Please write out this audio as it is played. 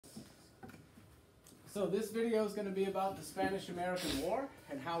So this video is going to be about the Spanish-American War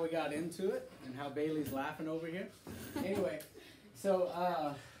and how we got into it and how Bailey's laughing over here. Anyway, so,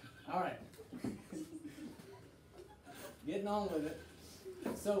 all right. Getting on with it.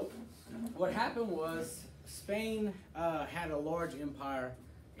 So what happened was Spain had a large empire,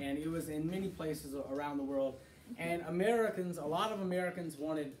 and it was in many places around the world. And Americans, a lot of Americans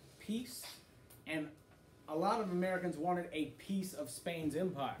wanted peace, and a lot of Americans wanted a piece of Spain's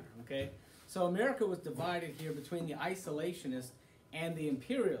empire, okay? So America was divided here between the isolationists and the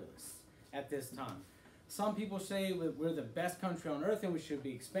imperialists at this time. Some people say we're the best country on earth and we should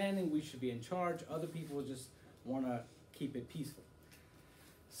be expanding, we should be in charge. Other people just want to keep it peaceful.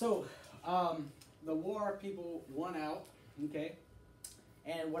 So the war, people won out, okay?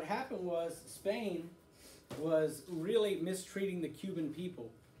 And what happened was Spain was really mistreating the Cuban people.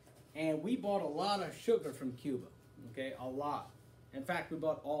 And we bought a lot of sugar from Cuba, okay? A lot. In fact, we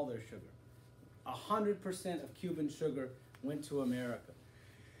bought all their sugar. 100% of Cuban sugar went to America.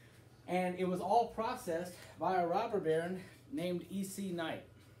 And it was all processed by a robber baron named E.C. Knight,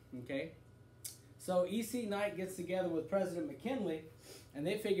 okay? So E.C. Knight gets together with President McKinley, and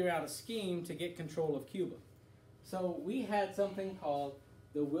they figure out a scheme to get control of Cuba. So we had something called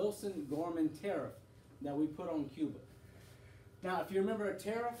the Wilson-Gorman Tariff that we put on Cuba. Now, if you remember a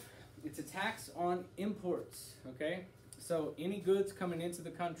tariff, it's a tax on imports, okay? So any goods coming into the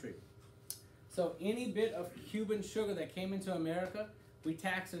country. So any bit of Cuban sugar that came into America, we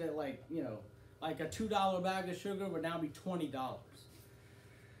tax it at like, you know, like a $2 bag of sugar would now be $20.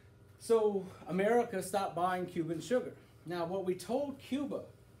 So America stopped buying Cuban sugar. Now what we told Cuba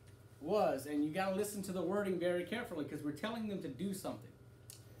was, and you got to listen to the wording very carefully because we're telling them to do something.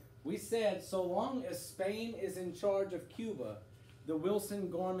 We said, so long as Spain is in charge of Cuba, the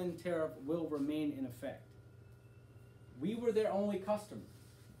Wilson-Gorman Tariff will remain in effect. We were their only customer.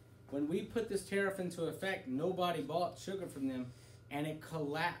 When we put this tariff into effect, nobody bought sugar from them, and it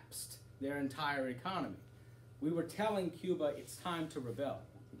collapsed their entire economy. We were telling Cuba it's time to rebel,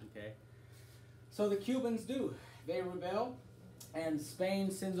 okay? So the Cubans do. They rebel, and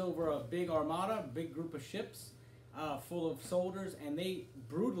Spain sends over a big armada, a big group of ships full of soldiers, and they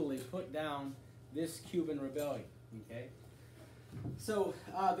brutally put down this Cuban rebellion, okay? So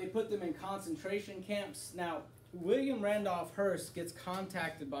they put them in concentration camps. Now, William Randolph Hearst gets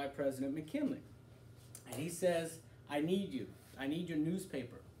contacted by President McKinley. And he says, I need you. I need your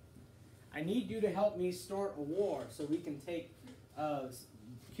newspaper. I need you to help me start a war so we can take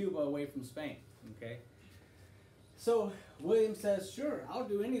Cuba away from Spain. Okay? So William says, sure, I'll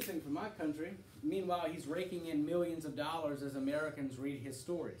do anything for my country. Meanwhile, he's raking in millions of dollars as Americans read his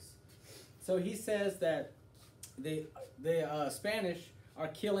stories. So he says that the Spanish are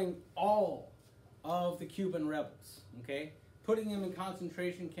killing all of the Cuban rebels, okay? Putting them in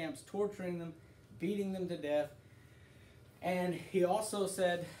concentration camps, torturing them, beating them to death. And he also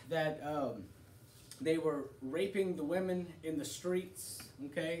said that they were raping the women in the streets,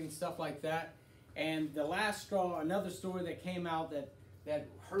 okay, and stuff like that. And the last straw, another story that came out that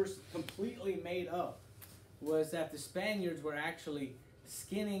Hearst completely made up was that the Spaniards were actually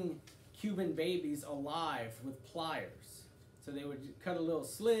skinning Cuban babies alive with pliers. So they would cut a little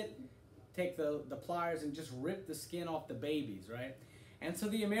slit, take the pliers and just rip the skin off the babies, right? And so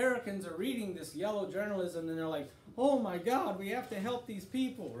the Americans are reading this yellow journalism and they're like, oh my God, we have to help these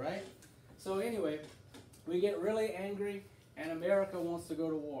people, right? So anyway, we get really angry and America wants to go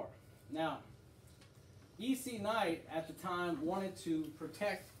to war. Now, E.C. Knight at the time wanted to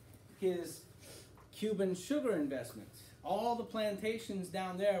protect his Cuban sugar investments. All the plantations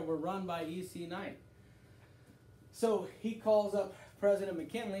down there were run by E.C. Knight. So he calls up President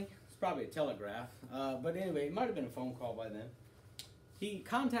McKinley. Probably a telegraph, but anyway, it might have been a phone call by then. He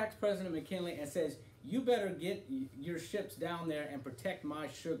contacts President McKinley and says, you better get your ships down there and protect my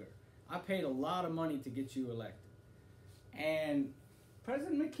sugar. I paid a lot of money to get you elected. And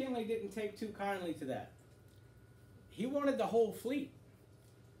President McKinley didn't take too kindly to that. He wanted the whole fleet.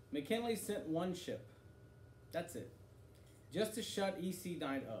 McKinley sent one ship. That's it. Just to shut E.C.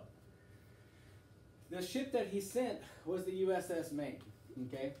 Knight up. The ship that he sent was the USS Maine,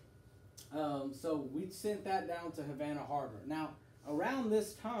 okay? So we sent that down to Havana Harbor. Now, around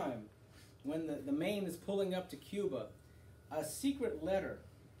this time, when the Maine is pulling up to Cuba, a secret letter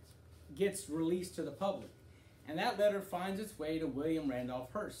gets released to the public. And that letter finds its way to William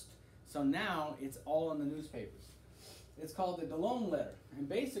Randolph Hearst. So now it's all in the newspapers. It's called the DeLome letter. And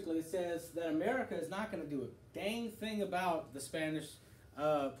basically it says that America is not going to do a dang thing about the Spanish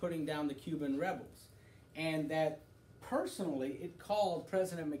putting down the Cuban rebels. And that personally, it called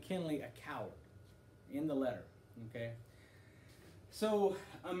President McKinley a coward in the letter, okay? So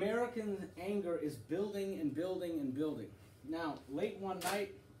American anger is building and building and building. Now, late one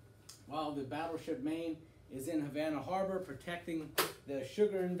night, while the battleship Maine is in Havana Harbor protecting the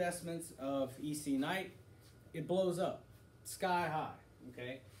sugar investments of E.C. Knight, it blows up, sky high,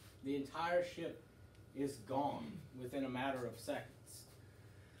 okay? The entire ship is gone within a matter of seconds.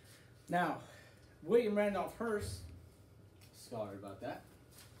 Now, William Randolph Hearst, sorry about that,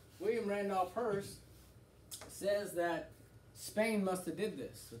 William Randolph Hearst says that Spain must have did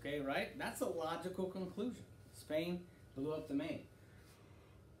this, okay, right? That's a logical conclusion. Spain blew up the Maine.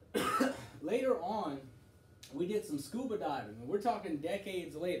 Later on, we did some scuba diving, and we're talking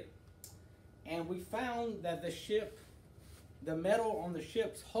decades later, and we found that the ship, the metal on the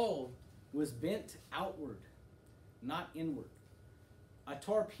ship's hull was bent outward, not inward. A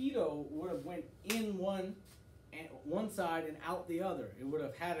torpedo would have went in one side and out the other. It would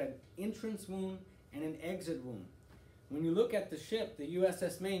have had an entrance wound and an exit wound. When you look at the ship, the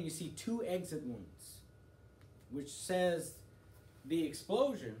USS Maine, you see 2 exit wounds, which says the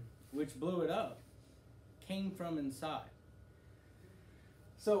explosion, which blew it up, came from inside.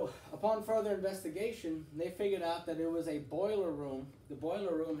 So, upon further investigation, they figured out that it was a boiler room. The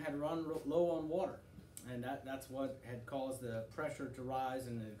boiler room had run low on water, and that's what had caused the pressure to rise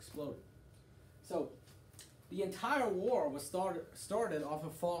and it exploded. So, the entire war was started off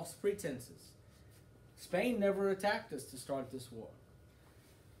of false pretenses. Spain never attacked us to start this war.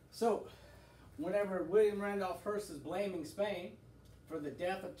 So, whenever William Randolph Hearst is blaming Spain for the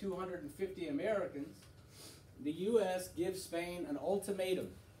death of 250 Americans, the U.S. gives Spain an ultimatum.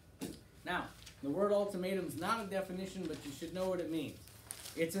 Now, the word ultimatum is not a definition, but you should know what it means.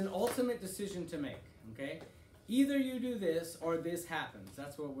 It's an ultimate decision to make, okay? Either you do this or this happens.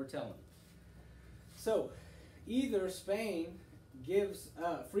 That's what we're telling. So, either Spain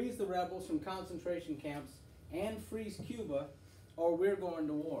frees the rebels from concentration camps and frees Cuba, or we're going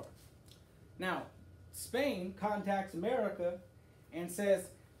to war. Now, Spain contacts America and says,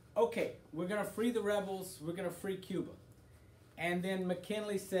 okay, we're going to free the rebels, we're going to free Cuba. And then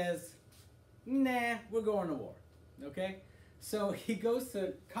McKinley says, nah, we're going to war, okay? So he goes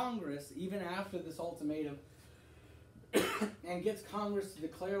to Congress, even after this ultimatum, and gets Congress to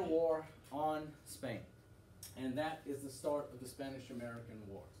declare war on Spain. And that is the start of the Spanish-American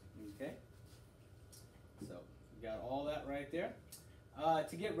War, okay? So, we got all that right there.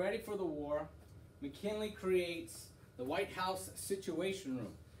 To get ready for the war, McKinley creates the White House Situation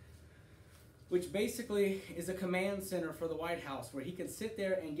Room, which basically is a command center for the White House, where he can sit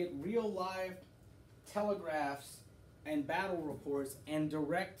there and get real live telegraphs and battle reports and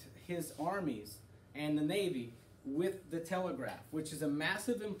direct his armies and the Navy with the telegraph, which is a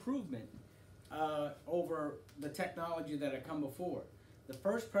massive improvement over the technology that had come before. The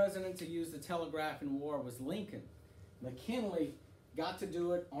first president to use the telegraph in war was Lincoln. McKinley got to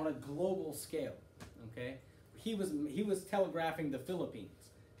do it on a global scale, okay? He was telegraphing the Philippines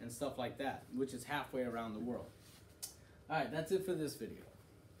and stuff like that, which is halfway around the world. All right, that's it for this video.